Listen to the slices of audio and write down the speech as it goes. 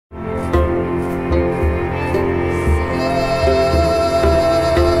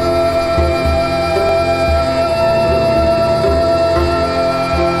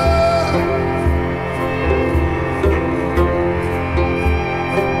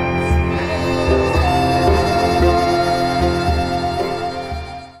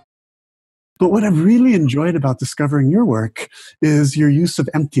But what I've really enjoyed about discovering your work is your use of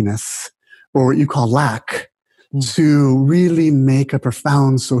emptiness, or what you call lack, to really make a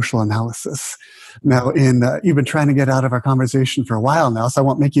profound social analysis. Now, you've been trying to get out of our conversation for a while now, so I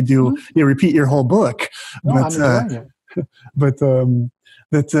won't make you repeat your whole book. No, I'm enjoying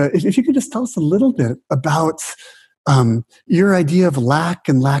it. If you could just tell us a little bit about your idea of lack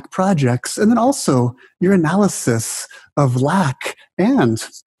and lack projects, and then also your analysis of lack and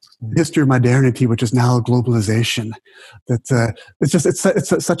history of modernity, which is now globalization.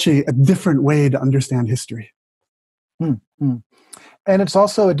 It's such a different way to understand history. Mm-hmm. And it's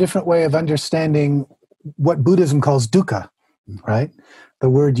also a different way of understanding what Buddhism calls dukkha, right? The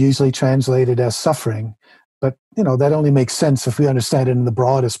word usually translated as suffering, but that only makes sense if we understand it in the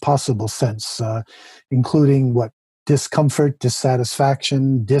broadest possible sense, including what discomfort,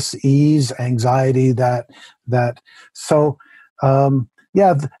 dissatisfaction, dis-ease, anxiety. So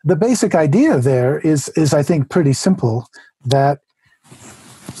the basic idea there is I think pretty simple, that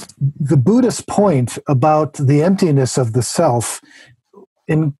the Buddhist point about the emptiness of the self,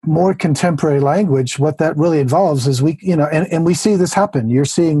 in more contemporary language, what that really involves is and we see this happen. You're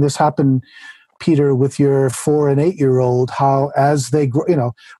seeing this happen, Peter, with your 4 and 8-year-old, how as they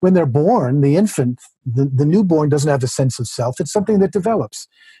grow, when they're born, the infant, the newborn doesn't have a sense of self. It's something that develops.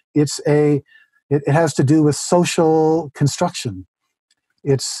 It has to do with social construction.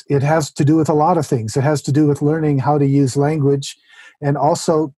 It has to do with a lot of things. It has to do with learning how to use language. And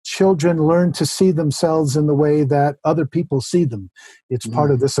also, children learn to see themselves in the way that other people see them. It's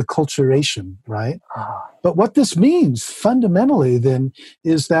part of this acculturation, right? But what this means fundamentally then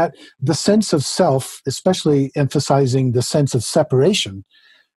is that the sense of self, especially emphasizing the sense of separation,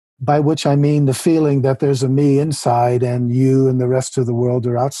 by which I mean the feeling that there's a me inside and you and the rest of the world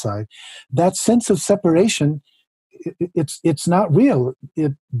are outside, that sense of separation, it's not real.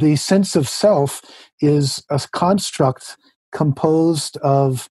 The sense of self is a construct composed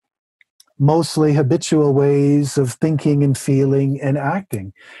of mostly habitual ways of thinking and feeling and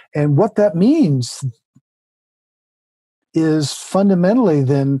acting. And what that means is fundamentally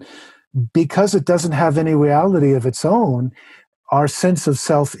then, because it doesn't have any reality of its own, our sense of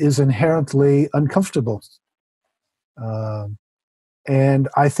self is inherently uncomfortable. And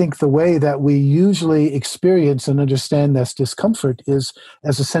I think the way that we usually experience and understand this discomfort is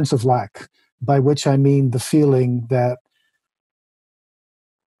as a sense of lack, by which I mean the feeling that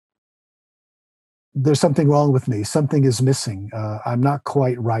there's something wrong with me, something is missing, I'm not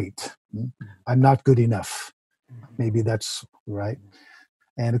quite right, I'm not good enough. Maybe that's right.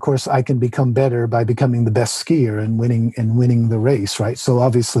 And of course, I can become better by becoming the best skier and winning the race, right? So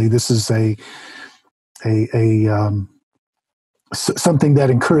obviously, this is something that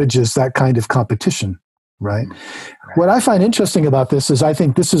encourages that kind of competition, right? What I find interesting about this is I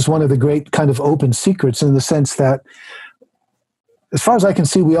think this is one of the great kind of open secrets, in the sense that, as far as I can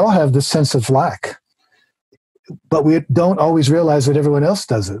see, we all have this sense of lack, but we don't always realize that everyone else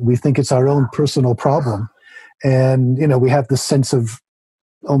does it. We think it's our own personal problem. And, we have this sense of,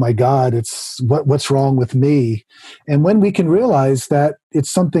 oh my God, it's what's wrong with me? And when we can realize that it's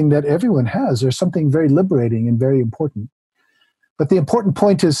something that everyone has, there's something very liberating and very important. But the important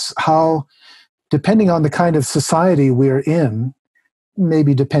point is how, depending on the kind of society we're in,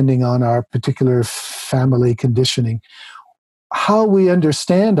 maybe depending on our particular family conditioning, how we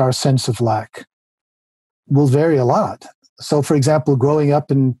understand our sense of lack will vary a lot. So, for example, growing up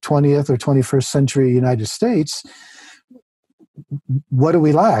in 20th or 21st century United States, what do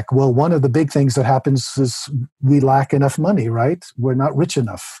we lack? Well, one of the big things that happens is we lack enough money, right? We're not rich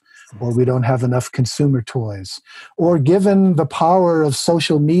enough, or we don't have enough consumer toys. Or given the power of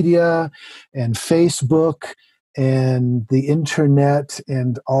social media and Facebook and the internet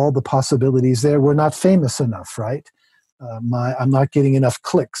and all the possibilities there, we're not famous enough, right? I'm not getting enough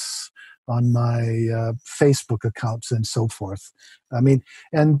clicks on my Facebook accounts and so forth. I mean,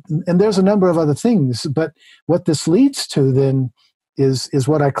 and there's a number of other things, but what this leads to then is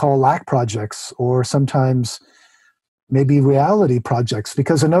what I call lack projects, or sometimes maybe reality projects,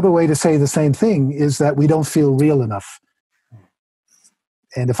 because another way to say the same thing is that we don't feel real enough.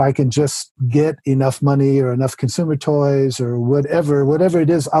 And if I can just get enough money or enough consumer toys or whatever it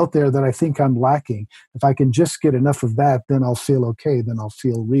is out there that I think I'm lacking, if I can just get enough of that, then I'll feel okay, then I'll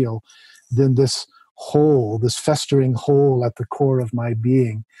feel real. Then this hole, this festering hole at the core of my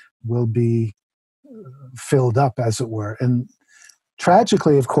being will be filled up, as it were. And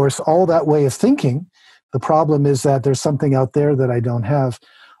tragically, of course, all that way of thinking, the problem is that there's something out there that I don't have.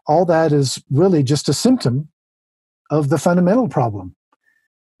 All that is really just a symptom of the fundamental problem,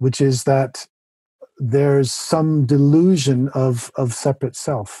 which is that there's some delusion of separate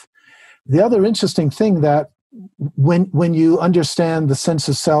self. The other interesting thing that when you understand the sense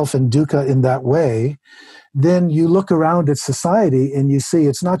of self and dukkha in that way, then you look around at society and you see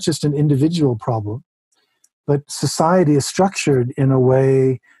it's not just an individual problem, but society is structured in a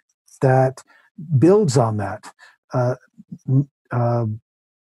way that builds on that. Uh,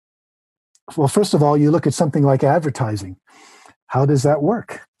 well, first of all, you look at something like advertising. How does that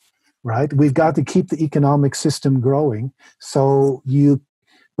work? Right? We've got to keep the economic system growing. So the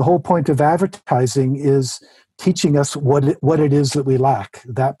whole point of advertising is teaching us what it is that we lack,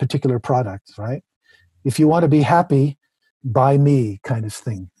 that particular product, right? If you want to be happy, buy me, kind of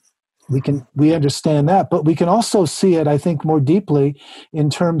thing. We understand that, but we can also see it, I think, more deeply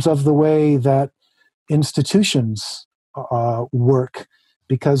in terms of the way that institutions work,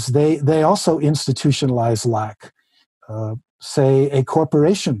 because they also institutionalize lack. Say a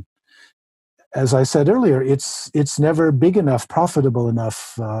corporation, as I said earlier, it's never big enough, profitable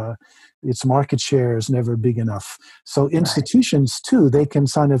enough. Its market share is never big enough. So institutions too, they can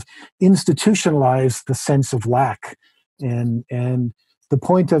kind of institutionalize the sense of lack. And the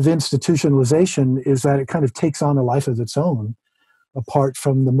point of institutionalization is that it kind of takes on a life of its own, apart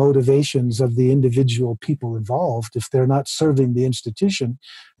from the motivations of the individual people involved. If they're not serving the institution,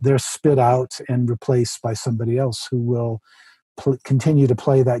 they're spit out and replaced by somebody else who will continue to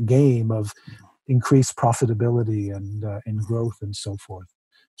play that game of increased profitability and growth and so forth.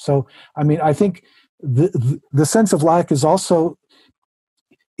 So, I mean, I think the sense of lack is also,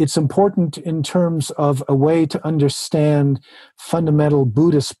 it's important in terms of a way to understand fundamental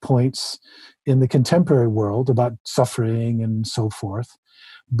Buddhist points in the contemporary world about suffering and so forth.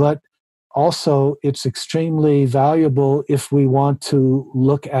 But also, it's extremely valuable if we want to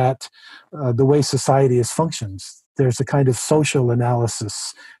look at the way society is functions. There's a kind of social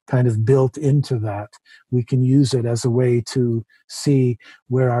analysis kind of built into that. We can use it as a way to see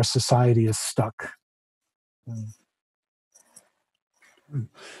where our society is stuck.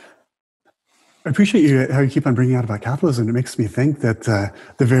 I appreciate how you keep on bringing out about capitalism. It makes me think that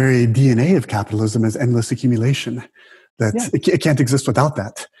the very DNA of capitalism is endless accumulation, that it can't exist without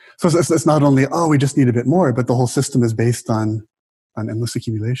that. So it's not only, we just need a bit more, but the whole system is based on endless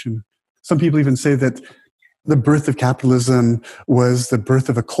accumulation. Some people even say that the birth of capitalism was the birth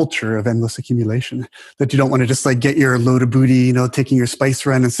of a culture of endless accumulation, that you don't want to just like get your load of booty, taking your spice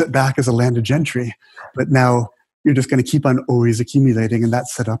run and sit back as a landed gentry. But now you're just going to keep on always accumulating, and that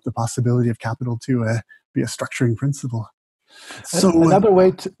set up the possibility of capital to be a structuring principle. So another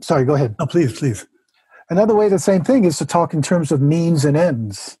way to, sorry, go ahead. Oh, please. Another way, the same thing, is to talk in terms of means and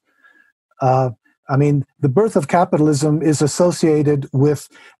ends. I mean, the birth of capitalism is associated with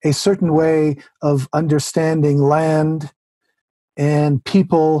a certain way of understanding land and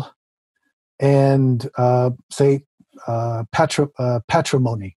people and,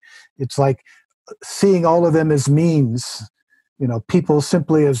 patrimony. It's like seeing all of them as means, people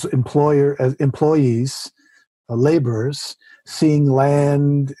simply as employees, laborers, seeing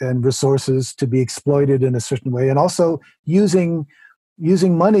land and resources to be exploited in a certain way, and also using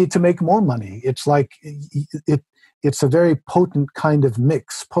money to make more money. It's like it's a very potent kind of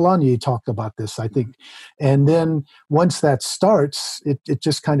mix. Polanyi talked about this, I think. And then once that starts, it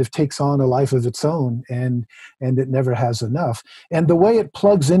just kind of takes on a life of its own, and it never has enough. And the way it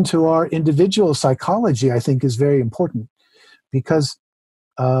plugs into our individual psychology, I think, is very important, because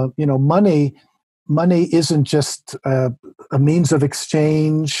money isn't just a means of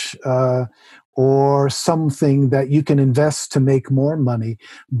exchange or something that you can invest to make more money.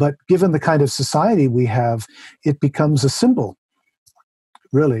 But given the kind of society we have, it becomes a symbol,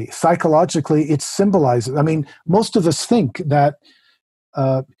 really. Psychologically, it symbolizes. I mean, most of us think that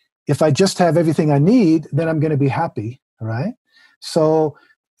if I just have everything I need, then I'm going to be happy, right? So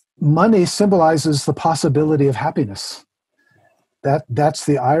money symbolizes the possibility of happiness. That's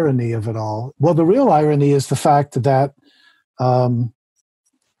the irony of it all. Well, the real irony is the fact that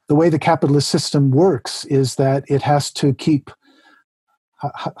the way the capitalist system works is that it has to keep,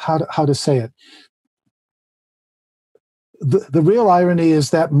 how to say it? The real irony is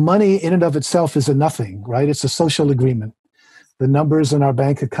that money in and of itself is a nothing, right? It's a social agreement. The numbers in our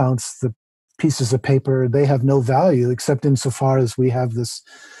bank accounts, the pieces of paper, they have no value except insofar as we have this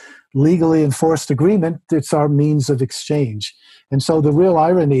legally enforced agreement. It's our means of exchange. And so the real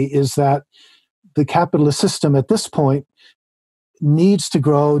irony is that the capitalist system at this point needs to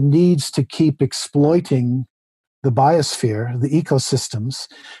grow, needs to keep exploiting the biosphere, the ecosystems,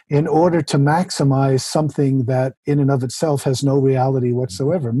 in order to maximize something that in and of itself has no reality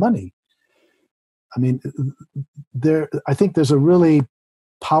whatsoever, money. I mean, I think there's a really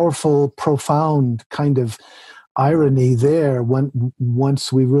powerful, profound kind of irony there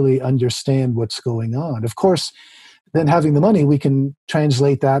once we really understand what's going on. Of course, then having the money, we can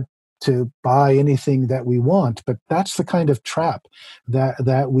translate that to buy anything that we want. But that's the kind of trap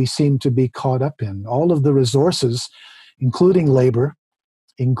that we seem to be caught up in. All of the resources, including labor,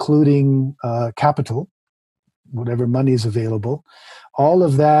 including capital, whatever money is available, all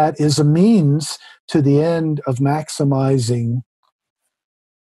of that is a means to the end of maximizing,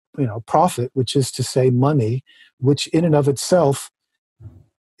 profit, which is to say money, which in and of itself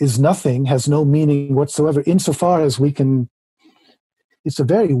is nothing, has no meaning whatsoever, insofar as we can. It's a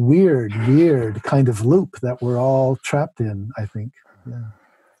very weird kind of loop that we're all trapped in, I think. Yeah.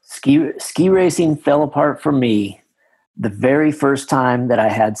 Ski racing fell apart for me the very first time that I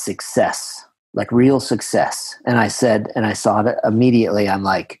had success, like real success. And I saw it immediately. I'm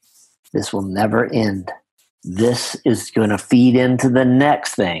like, this will never end. This is going to feed into the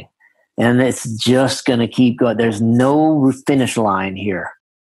next thing. And it's just going to keep going. There's no finish line here.